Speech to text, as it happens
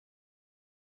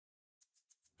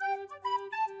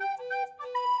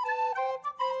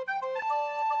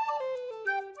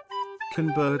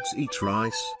Can birds eat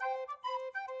rice?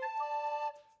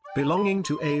 Belonging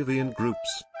to avian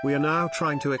groups, we are now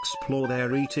trying to explore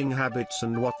their eating habits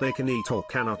and what they can eat or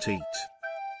cannot eat.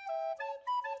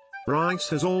 Rice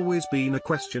has always been a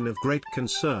question of great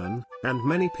concern, and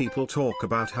many people talk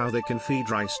about how they can feed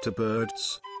rice to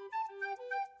birds.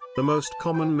 The most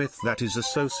common myth that is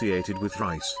associated with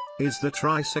rice is that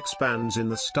rice expands in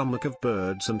the stomach of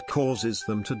birds and causes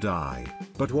them to die.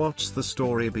 But what's the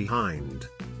story behind?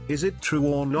 Is it true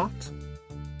or not?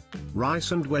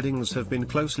 Rice and weddings have been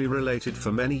closely related for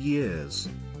many years.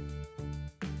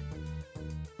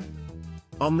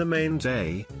 On the main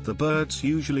day, the birds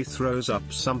usually throws up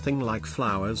something like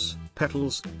flowers,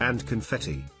 petals, and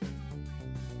confetti.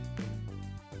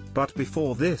 But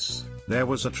before this, there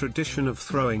was a tradition of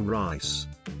throwing rice.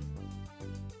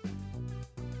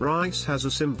 Rice has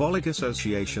a symbolic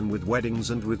association with weddings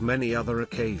and with many other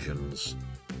occasions.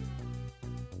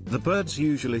 The birds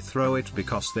usually throw it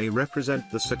because they represent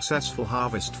the successful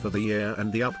harvest for the year and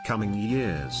the upcoming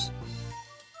years.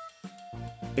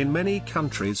 In many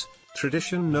countries,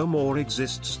 tradition no more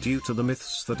exists due to the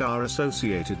myths that are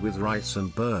associated with rice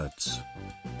and birds.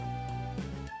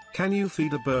 Can you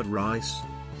feed a bird rice?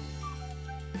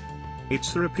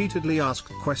 It's a repeatedly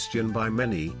asked question by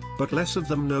many, but less of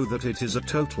them know that it is a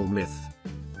total myth.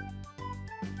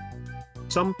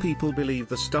 Some people believe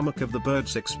the stomach of the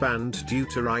birds expand due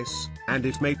to rice, and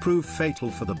it may prove fatal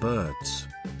for the birds.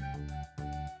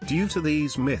 Due to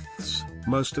these myths,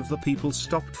 most of the people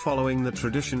stopped following the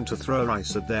tradition to throw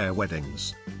rice at their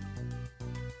weddings.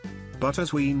 But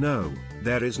as we know,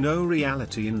 there is no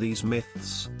reality in these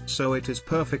myths, so it is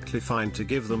perfectly fine to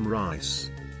give them rice.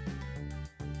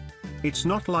 It's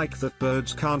not like that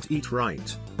birds can't eat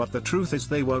right, but the truth is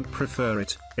they won't prefer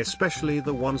it, especially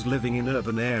the ones living in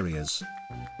urban areas.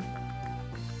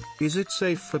 Is it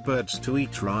safe for birds to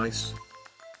eat rice?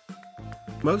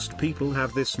 Most people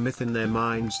have this myth in their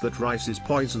minds that rice is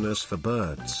poisonous for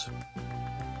birds.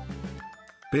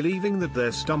 Believing that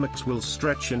their stomachs will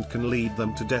stretch and can lead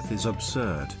them to death is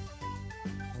absurd.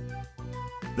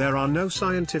 There are no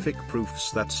scientific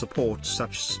proofs that support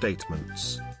such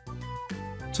statements.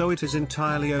 So it is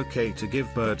entirely okay to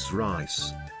give birds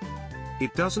rice.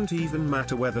 It doesn't even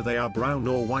matter whether they are brown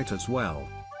or white as well.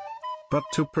 But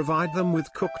to provide them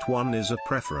with cooked one is a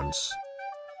preference.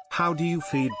 How do you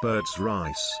feed birds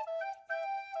rice?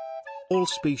 All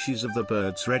species of the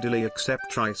birds readily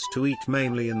accept rice to eat,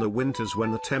 mainly in the winters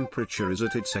when the temperature is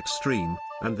at its extreme,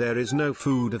 and there is no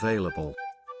food available.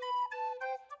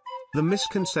 The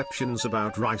misconceptions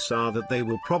about rice are that they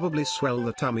will probably swell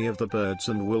the tummy of the birds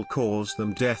and will cause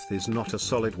them death is not a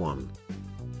solid one.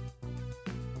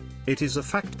 It is a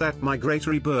fact that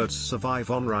migratory birds survive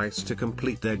on rice to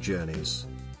complete their journeys.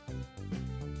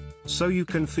 So you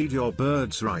can feed your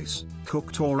birds rice,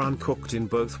 cooked or uncooked, in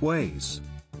both ways.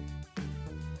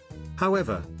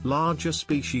 However, larger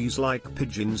species like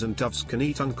pigeons and doves can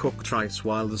eat uncooked rice,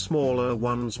 while the smaller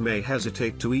ones may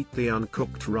hesitate to eat the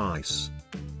uncooked rice.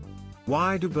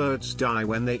 Why do birds die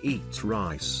when they eat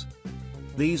rice?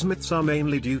 These myths are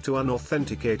mainly due to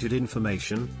unauthenticated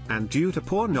information, and due to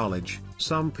poor knowledge,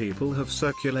 some people have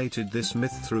circulated this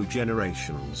myth through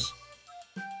generations.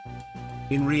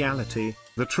 In reality,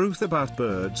 the truth about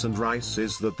birds and rice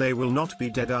is that they will not be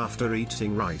dead after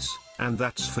eating rice, and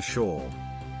that's for sure.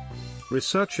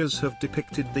 Researchers have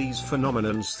depicted these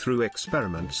phenomena through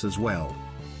experiments as well.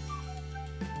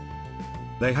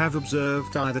 They have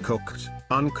observed either cooked,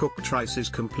 uncooked rice is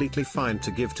completely fine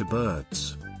to give to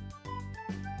birds.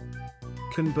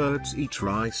 Can birds eat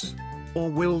rice? Or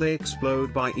will they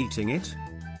explode by eating it?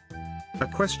 A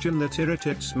question that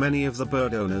irritates many of the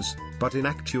bird owners, but in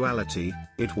actuality,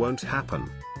 it won't happen.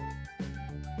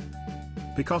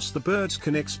 Because the birds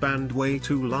can expand way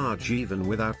too large even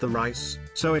without the rice,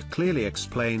 so it clearly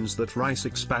explains that rice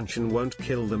expansion won't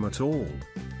kill them at all.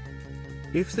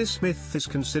 If this myth is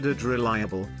considered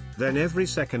reliable, then every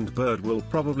second bird will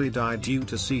probably die due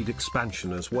to seed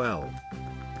expansion as well.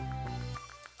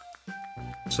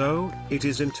 So, it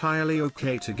is entirely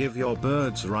okay to give your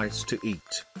birds rice to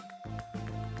eat.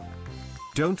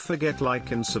 Don't forget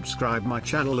like and subscribe my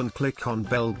channel and click on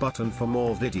bell button for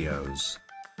more videos.